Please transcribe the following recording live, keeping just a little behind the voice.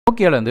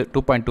நோக்கியால வந்து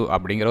 2.2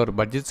 அப்படிங்கிற ஒரு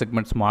பட்ஜெட்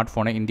செக்மெண்ட் ஸ்மார்ட்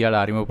ஃபோனை இந்தியாவில்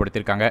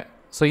அறிமுகப்படுத்தியிருக்காங்க.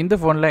 ஸோ இந்த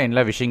ஃபோனில்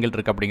என்ன விஷயங்கள்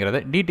இருக்குது அப்படிங்கிறத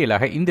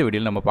டீட்டெயிலாக இந்த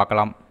வீடியோவில் நம்ம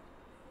பார்க்கலாம்.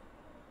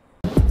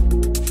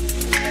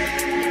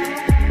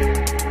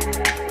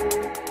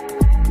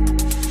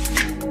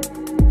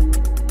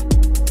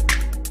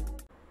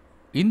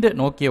 இந்த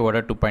நோக்கியாவோட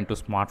 2.2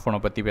 ஸ்மார்ட் ஃபோனை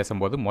பற்றி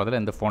பேசும்போது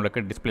முதல்ல இந்த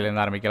ஃபோனுக்கு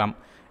டிஸ்பிளேலேருந்து ஆரம்பிக்கலாம்.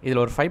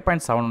 இதில் ஒரு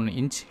 5.7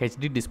 இன்ச்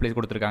ஹெச்டி டிஸ்பிளே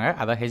கொடுத்துருக்காங்க.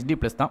 அதான் ஹெச்டி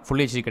ப்ளஸ் தான்,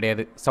 ஃபுல் ஹெச்டி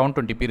கிடையாது.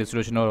 720p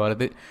ரெசல்யூஷனும்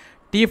வருது.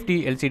 டிஎஃப்டி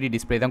எல்சிடி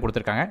டிஸ்பிளே தான்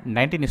கொடுத்துருக்காங்க.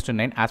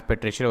 19:9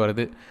 ஆஸ்பெக்ட் ரேஷியோ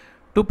வருது.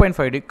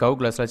 2.5D கவ்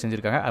கிளாஸில்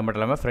செஞ்சுருக்காங்க. அது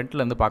மட்டும் இல்லாமல்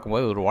ஃப்ரண்ட்லேருந்து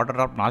பார்க்கும்போது ஒரு வாட்டர்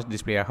ட்ராப் நாச்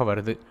டிஸ்பிளேயாக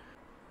வருது.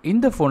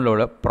 இந்த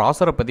ஃபோனோட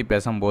ப்ராசரை பற்றி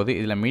பேசும்போது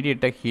இதில்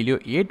மீடியாடெக் ஹீலியோ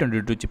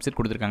A22 சிப்செட்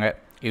கொடுத்துருக்காங்க.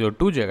 இது ஒரு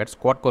 2 GHz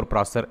குவாட் கோர்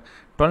ப்ராசர்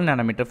 12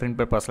 nm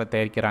ஃபிங்கர் ப்ராசரில்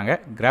தயாரிக்கிறாங்க.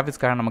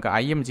 கிராஃபிக்ஸ்க்காக நமக்கு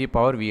IMG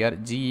power VR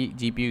GE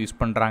GPU use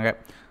பண்ணுறாங்க.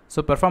 ஸோ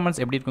பெர்ஃபார்மன்ஸ்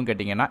எப்படி இருக்குன்னு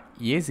கேட்டிங்கன்னா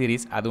A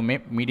சீரிஸ், அதுவுமே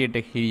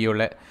மீடியாடெக்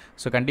ஹீலியோவில்.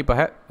 ஸோ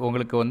கண்டிப்பாக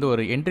உங்களுக்கு வந்து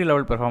ஒரு என்ட்ரி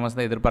லெவல் பெர்ஃபார்மன்ஸ்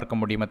தான் எதிர்பார்க்க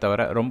முடியுமே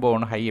தவிர ரொம்ப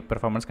ஒன்றும் ஹை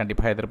பெர்ஃபார்மன்ஸ்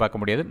கண்டிப்பாக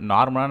எதிர்பார்க்க முடியாது.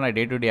 நார்மலான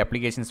டே டு டே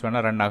அப்ளிகேஷன்ஸ்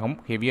வேணால் ரன் ஆகும்.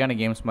 ஹெவியான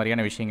கேம்ஸ்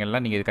மாதிரியான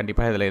விஷயங்கள்லாம் நீங்கள்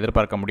கண்டிப்பாக இதில்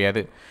எதிர்பார்க்க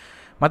முடியாது.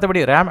 மற்றபடி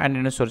ரேம் அண்ட்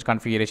இன்டர்னல் ஸ்டோரேஜ்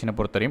கான்ஃபிகரேஷனை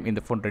பொறுத்தவரையும் இந்த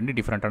ஃபோன் 2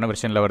 டிஃப்ரெண்ட்டான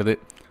வெர்ஷனில் வருது.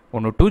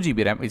 ஒன்று 2GB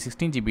RAM with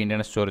 16GB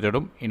internal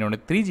ஸ்டோரேஜோடும், இன்னொன்று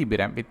 3GB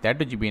RAM with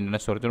 32GB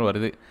internal ஸ்டோரேஜோடும்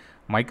வருது.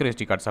 மைக்ரோ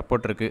SD கார்டு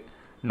சப்போர்ட் இருக்குது.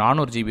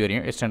 400GB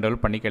வரையும் எக்ஸ்டெண்டபிள்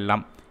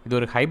பண்ணிக்கலாம். இது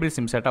ஒரு ஹைப்ரிட்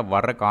சிம் செட்டாக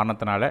வர்ற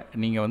காரணத்தினால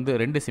நீங்கள் வந்து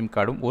 2 சிம்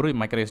கார்டும் ஒரு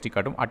மைக்ரோ SD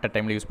கார்டும் அட் அ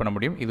டைமில் யூஸ் பண்ண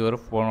முடியும். இது ஒரு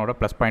ஃபோனோட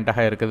ப்ளஸ்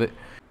பாயிண்ட்டாக இருக்குது.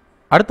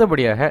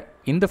 அடுத்தபடியாக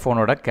இந்த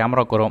ஃபோனோட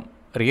கேமரா குரோம்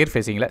ரியர்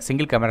ஃபேஸிங்கில்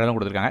சிங்கிள் கேமராலும்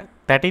கொடுத்துருக்காங்க.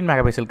 13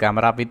 MP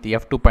camera with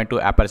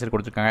f2.2 aperture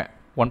கொடுத்துருக்காங்க.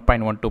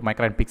 1.12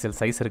 மைக்ரான் பிக்சல்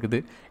சைஸ் இருக்குது.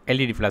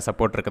 LED ஃப்ளாஷ்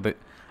சப்போர்ட் இருக்குது.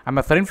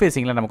 நம்ம ஃப்ரண்ட்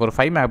ஃபேஸிங்கில் நமக்கு ஒரு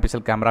 5 MP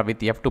camera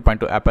with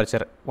f2.2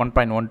 aperture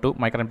 1.12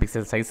 micron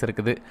pixel size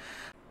இருக்குது.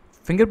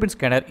 ஃபிங்கர் பிரிண்ட்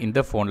ஸ்கேனர் இந்த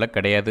ஃபோனில்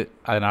கிடையாது.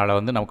 அதனால்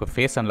வந்து நமக்கு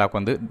ஃபேஸ் அன்லாக்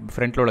வந்து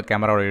ஃப்ரண்ட்டில் உள்ள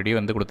கேமராவோட வீடியோ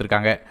வந்து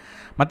கொடுத்துருக்காங்க.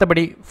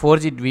 மற்றபடி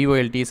 4G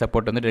VoLTE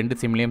சப்போர்ட் வந்து 2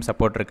 சிம்லேயும்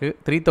சப்போர்ட் இருக்குது.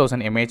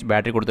 3000 mAh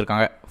பேட்டரி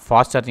கொடுத்துருக்காங்க.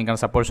 ஃபாஸ்ட்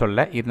சார்ஜிங்கான சப்போர்ட்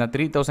சொல்லலை. இருந்தால்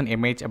 3000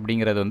 mAh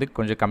அப்படிங்கிறது வந்து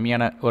கொஞ்சம்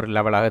கம்மியான ஒரு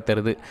லெவலாக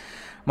தருது.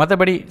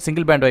 மற்றபடி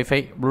சிங்கிள் பேண்ட் வைஃபை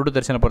ப்ளூடூத்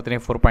தர்ஷனை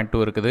பொறுத்தவரைக்கும்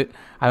 4.2 இருக்குது.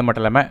 அது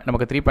மட்டும் இல்லாமல்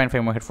நமக்கு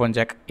 3.5 ஹெட்ஃபோன்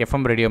ஜாக்,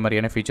 FM ரேடியோ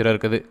மாதிரியான ஃபீச்சரும்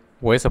இருக்குது.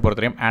 OS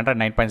பொறுத்தவரையும் Android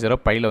 9.0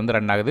 பையில் வந்து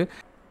ரன் ஆகுது.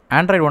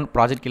 Android 1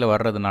 ப்ராஜெக்ட் கீழே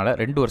வர்றதுனால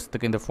 2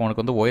 வருஷத்துக்கு இந்த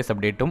ஃபோனுக்கு வந்து OS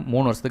அப்டேட்டும்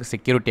 3 வருஷத்துக்கு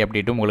செக்யூரிட்டி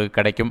அப்டேட்டும் உங்களுக்கு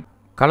கிடைக்கும்.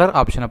 கலர்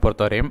ஆப்ஷனை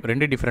பொறுத்தவரையும்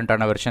 2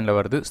 டிஃப்ரெண்ட்டான வெர்ஷனில்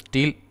வருது.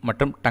 ஸ்டீல்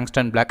மற்றும்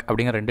டங்ஸ்டன் பிளாக்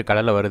அப்படிங்கிற 2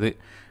 கலரில் வருது.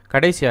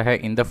 கடைசியாக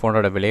இந்த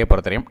ஃபோனோட விலையை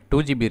பொறுத்தவரையும்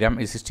 2GB RAM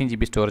வித்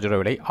 16GB ஸ்டோரேஜோட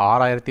விலை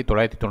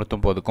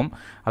 6999க்கும்,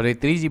 அதே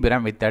 3GB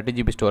RAM வித்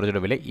 30GB ஸ்டோரேஜோட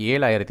விலை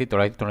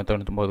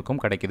 7999க்கும்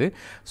கிடைக்குது.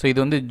 ஸோ இது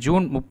வந்து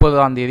ஜூன்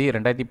 30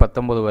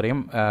 2019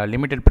 வரையும்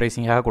லிமிடெட்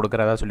ப்ரைஸிங்காக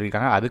கொடுக்குறதா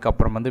சொல்லியிருக்காங்க.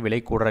 அதுக்கப்புறம் வந்து விலை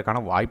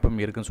கூடுறதுக்கான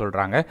வாய்ப்பும் இருக்குன்னு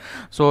சொல்கிறாங்க.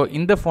 ஸோ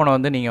இந்த ஃபோனை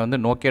வந்து நீங்கள் வந்து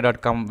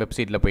nokia.com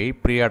வெப்சைட்டில் போய்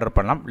ப்ரீ ஆர்டர்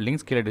பண்ணலாம்.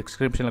 லிங்க்ஸ் கீழே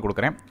டிஸ்கிரிப்ஷனில்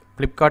கொடுக்குறேன்.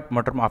 ஃப்ளிப்கார்ட்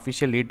மற்றும்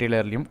அஃபிஷியல்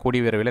ரீட்டெயிலர்லையும்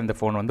கூடிய விரைவில் இந்த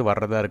ஃபோன் வந்து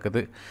வர்றதா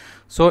இருக்குது.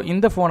 ஸோ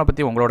இந்த ஃபோனை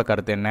பற்றி உங்களோட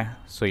கருத்து என்ன?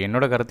 ஸோ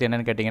என்னோட கருத்து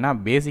என்னென்னு கேட்டிங்கன்னா,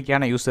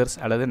 பேசிக்கான யூசர்ஸ்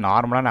அல்லது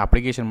நார்மலான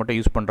அப்ளிகேஷன் மட்டும்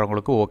யூஸ்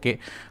பண்ணுறவங்களுக்கு ஓகே.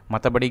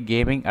 மற்றபடி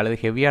கேமிங் அல்லது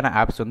ஹெவியான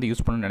ஆப்ஸ் வந்து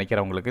யூஸ் பண்ணணும்னு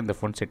நினைக்கிறவங்களுக்கு இந்த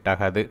ஃபோன் செட்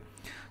ஆகாது.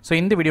 ஸோ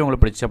இந்த வீடியோ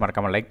உங்களுக்கு பிடிச்சா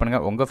மறக்காமல் லைக்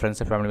பண்ணுங்கள். உங்கள்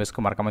ஃப்ரெண்ட்ஸ் அண்ட்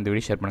ஃபேமிலிஸ்க்கு மறக்காமல் இந்த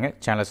வீடியோ ஷேர் பண்ணுங்கள்.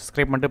 சேனலை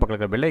சப்ஸ்கிரைப் பண்ணிட்டு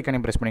பக்கத்தில் பெல்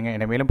ஐக்கானையும் ப்ரெஸ் பண்ணுங்கள்.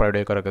 என்ன மேலும் பல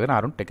வீடியோ இருக்குது.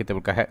 நான் டெக்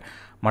தவிர்க்காக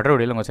மற்ற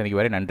வீடியோவில் உங்கள்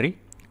சந்திக்கு வரை நன்றி,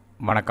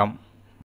 வணக்கம்.